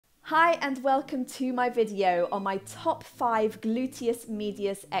Hi and welcome to my video on my top 5 Gluteus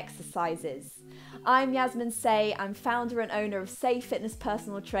Medius exercises. I'm Yasmin Say, I'm founder and owner of Say Fitness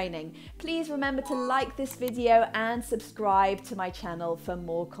Personal Training. Please remember to like this video and subscribe to my channel for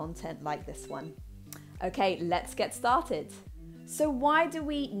more content like this one. Okay, let's get started. So why do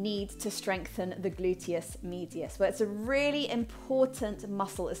we need to strengthen the gluteus medius? Well, it's a really important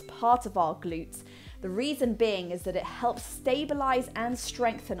muscle as part of our glutes. The reason being is that it helps stabilize and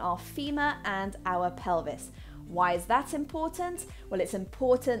strengthen our femur and our pelvis. Why is that important? Well, it's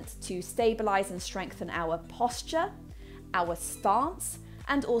important to stabilize and strengthen our posture, our stance,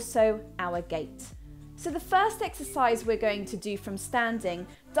 and also our gait. So the first exercise we're going to do from standing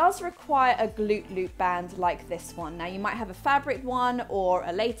does require a glute loop band like this one. Now you might have a fabric one or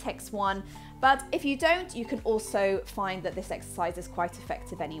a latex one, but if you don't, you can also find that this exercise is quite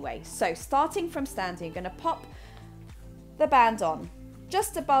effective anyway. So starting from standing, you're going to pop the band on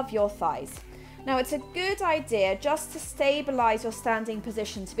just above your thighs. Now it's a good idea just to stabilize your standing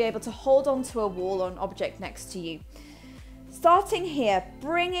position to be able to hold onto a wall or an object next to you. Starting here,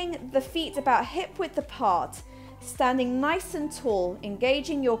 bringing the feet about hip width apart, standing nice and tall,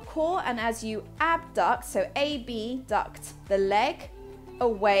 engaging your core, and as you abduct, so abduct the leg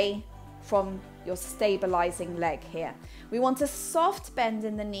away from your stabilizing leg here. We want a soft bend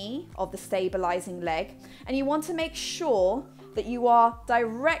in the knee of the stabilizing leg, and you want to make sure that you are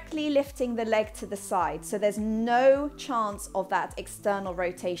directly lifting the leg to the side, so there's no chance of that external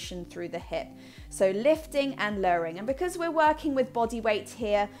rotation through the hip. So lifting and lowering, and because we're working with body weight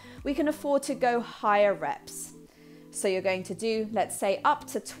here, we can afford to go higher reps. So you're going to do, let's say, up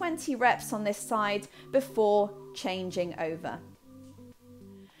to 20 reps on this side before changing over.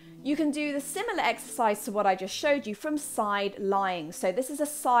 You can do the similar exercise to what I just showed you from side lying. So this is a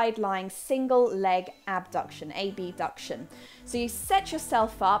side lying single leg abduction, abduction. So you set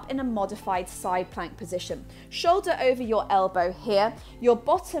yourself up in a modified side plank position. Shoulder over your elbow here. Your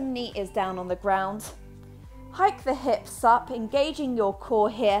bottom knee is down on the ground. Hike the hips up, engaging your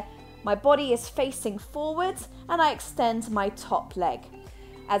core here. My body is facing forwards and I extend my top leg.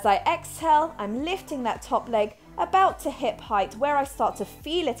 As I exhale, I'm lifting that top leg about to hip height where I start to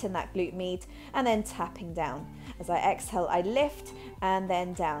feel it in that glute med and then tapping down. As I exhale, I lift and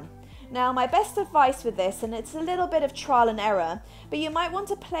then down. Now my best advice with this, and it's a little bit of trial and error, but you might want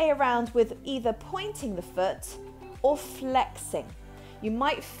to play around with either pointing the foot or flexing. You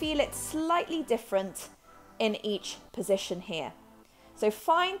might feel it slightly different in each position here. So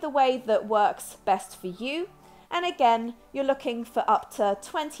find the way that works best for you. And again, you're looking for up to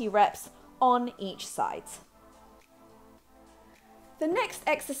 20 reps on each side. The next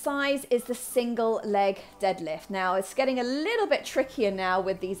exercise is the single leg deadlift. Now it's getting a little bit trickier now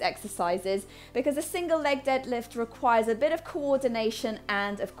with these exercises because a single leg deadlift requires a bit of coordination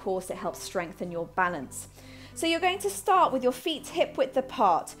and of course it helps strengthen your balance. So you're going to start with your feet hip width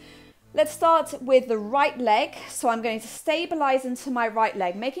apart. Let's start with the right leg. So I'm going to stabilize into my right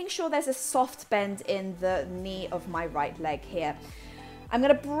leg, making sure there's a soft bend in the knee of my right leg here. I'm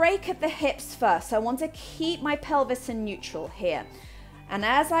going to break at the hips first. So I want to keep my pelvis in neutral here. And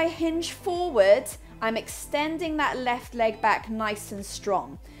as I hinge forward, I'm extending that left leg back nice and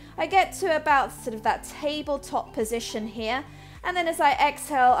strong. I get to about sort of that tabletop position here. And then as I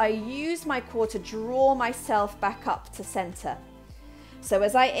exhale, I use my core to draw myself back up to center. So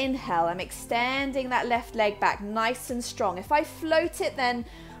as I inhale, I'm extending that left leg back nice and strong. If I float it, then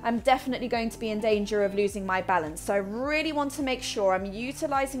I'm definitely going to be in danger of losing my balance. So I really want to make sure I'm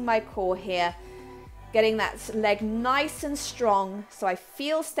utilizing my core here, getting that leg nice and strong so I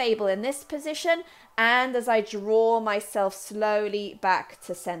feel stable in this position and as I draw myself slowly back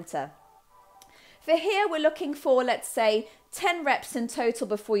to center. For here, we're looking for, let's say, 10 reps in total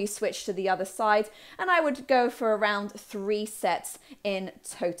before you switch to the other side, and I would go for around 3 sets in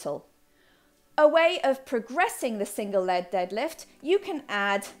total. A way of progressing the single leg deadlift, you can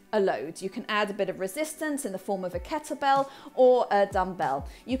add a load. You can add a bit of resistance in the form of a kettlebell or a dumbbell.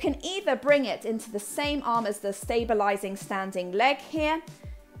 You can either bring it into the same arm as the stabilizing standing leg here,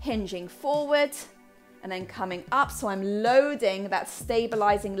 hinging forward, and then coming up. So I'm loading that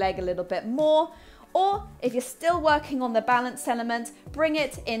stabilizing leg a little bit more. Or if you're still working on the balance element, bring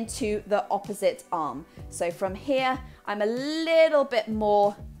it into the opposite arm. So from here, I'm a little bit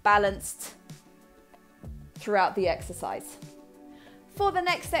more balanced throughout the exercise. For the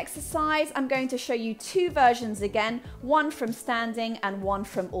next exercise, I'm going to show you 2 versions again, one from standing and one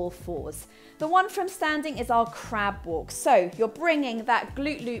from all fours. The one from standing is our crab walk. So you're bringing that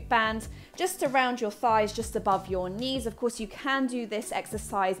glute loop band just around your thighs, just above your knees. Of course, you can do this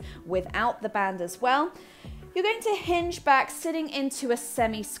exercise without the band as well. You're going to hinge back, sitting into a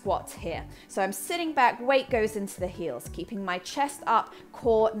semi-squat here. So I'm sitting back, weight goes into the heels, keeping my chest up,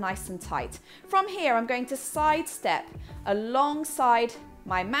 core nice and tight. From here, I'm going to sidestep alongside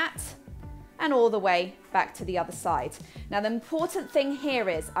my mat and all the way back to the other side. Now, the important thing here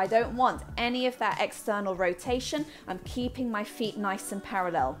is I don't want any of that external rotation. I'm keeping my feet nice and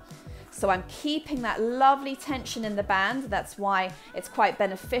parallel. So I'm keeping that lovely tension in the band. That's why it's quite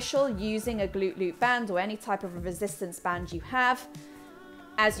beneficial using a glute loop band or any type of a resistance band you have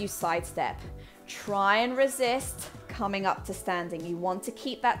as you sidestep. Try and resist coming up to standing. You want to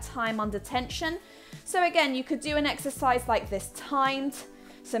keep that time under tension. So again, you could do an exercise like this timed.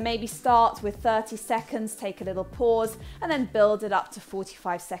 So maybe start with 30 seconds, take a little pause, and then build it up to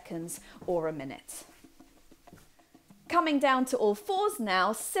 45 seconds or a minute. Coming down to all fours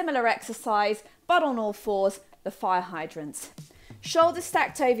now, similar exercise, but on all fours, the fire hydrants. Shoulders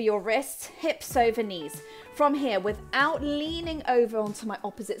stacked over your wrists, hips over knees. From here, without leaning over onto my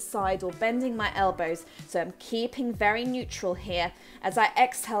opposite side or bending my elbows, so I'm keeping very neutral here. As I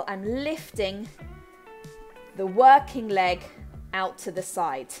exhale, I'm lifting the working leg out to the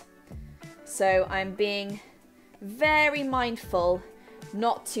side. So I'm being very mindful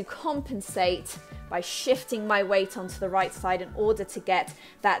not to compensate by shifting my weight onto the right side in order to get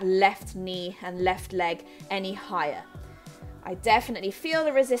that left knee and left leg any higher. I definitely feel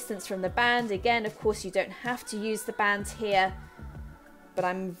the resistance from the band. Again, of course, you don't have to use the band here, but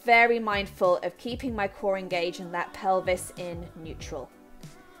I'm very mindful of keeping my core engaged and that pelvis in neutral.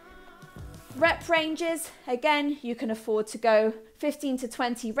 Rep ranges, again, you can afford to go 15 to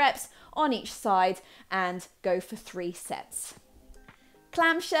 20 reps on each side and go for 3 sets.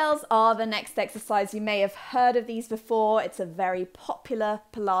 Clamshells are the next exercise. You may have heard of these before. It's a very popular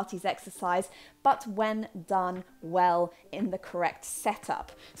Pilates exercise, but when done well in the correct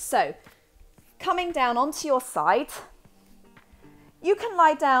setup. So, coming down onto your side, you can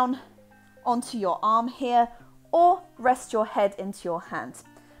lie down onto your arm here or rest your head into your hand.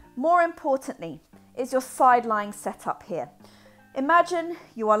 More importantly is your side lying setup here. Imagine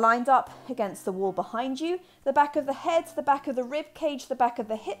you are lined up against the wall behind you. The back of the head, the back of the rib cage, the back of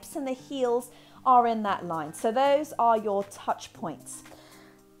the hips and the heels are in that line. So those are your touch points.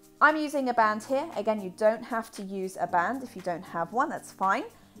 I'm using a band here. Again, you don't have to use a band. If you don't have one, that's fine.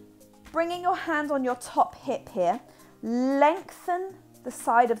 Bringing your hand on your top hip here, lengthen the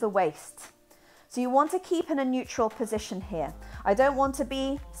side of the waist. So you want to keep in a neutral position here. I don't want to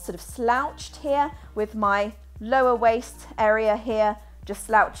be sort of slouched here with my lower waist area here, just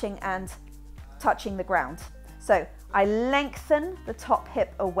slouching and touching the ground. So I lengthen the top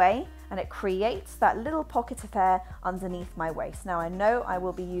hip away and it creates that little pocket of air underneath my waist. Now I know I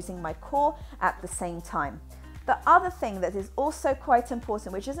will be using my core at the same time. The other thing that is also quite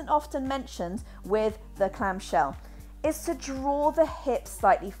important, which isn't often mentioned with the clamshell, is to draw the hips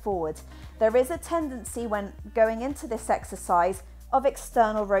slightly forward. There is a tendency when going into this exercise of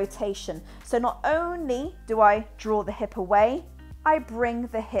external rotation. So not only do I draw the hip away, I bring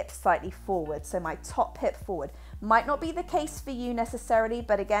the hip slightly forward. So my top hip forward. Might not be the case for you necessarily,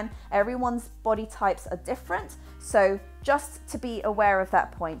 but again, everyone's body types are different. So just to be aware of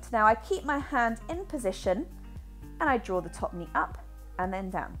that point. Now I keep my hand in position and I draw the top knee up and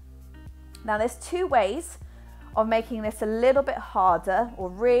then down. Now there's 2 ways of making this a little bit harder or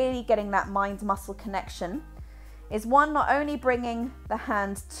really getting that mind-muscle connection. Is 1, not only bringing the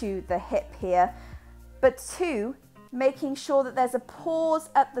hand to the hip here, but 2, making sure that there's a pause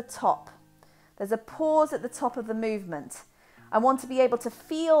at the top. There's a pause at the top of the movement. I want to be able to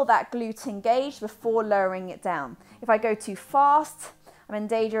feel that glute engaged before lowering it down. If I go too fast, I'm in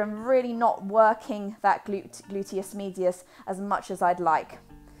danger of really not working that gluteus medius as much as I'd like.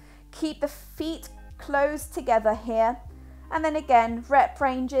 Keep the feet close together here, and then again, rep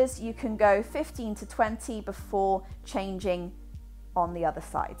ranges, you can go 15 to 20 before changing on the other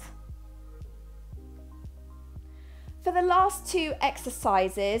side. For the last 2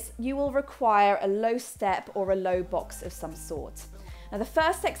 exercises, you will require a low step or a low box of some sort. Now the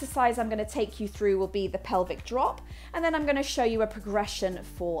first exercise I'm going to take you through will be the pelvic drop, and then I'm going to show you a progression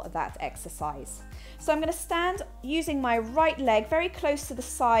for that exercise. So I'm going to stand using my right leg very close to the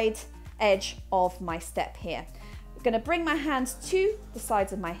side edge of my step here. I'm going to bring my hands to the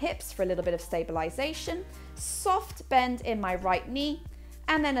sides of my hips for a little bit of stabilization, soft bend in my right knee,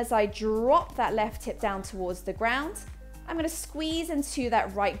 and then as I drop that left hip down towards the ground, I'm going to squeeze into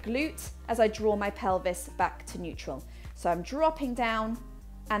that right glute as I draw my pelvis back to neutral. So I'm dropping down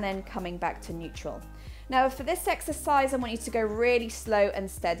and then coming back to neutral. Now for this exercise, I want you to go really slow and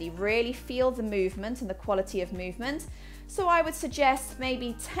steady, really feel the movement and the quality of movement. So I would suggest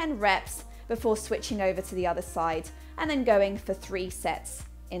maybe 10 reps before switching over to the other side and then going for 3 sets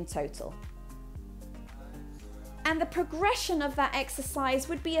in total. And the progression of that exercise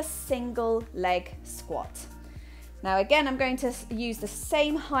would be a single leg squat. Now again, I'm going to use the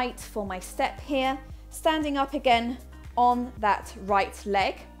same height for my step here, standing up again on that right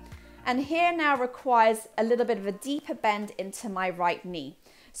leg. And here now requires a little bit of a deeper bend into my right knee.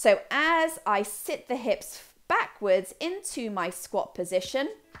 So as I sit the hips backwards into my squat position,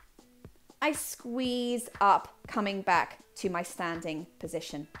 I squeeze up, coming back to my standing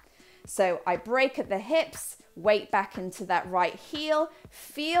position. So I break at the hips, weight back into that right heel,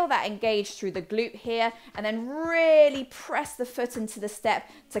 feel that engage through the glute here, and then really press the foot into the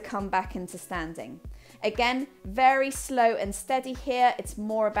step to come back into standing. Again, very slow and steady here. It's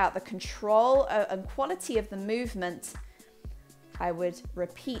more about the control and quality of the movement. I would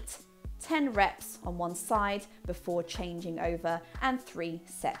repeat 10 reps on one side before changing over, and 3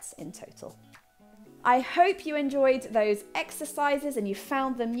 sets in total. I hope you enjoyed those exercises and you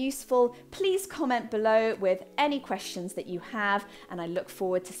found them useful. Please comment below with any questions that you have, and I look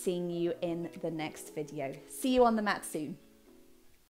forward to seeing you in the next video. See you on the mat soon.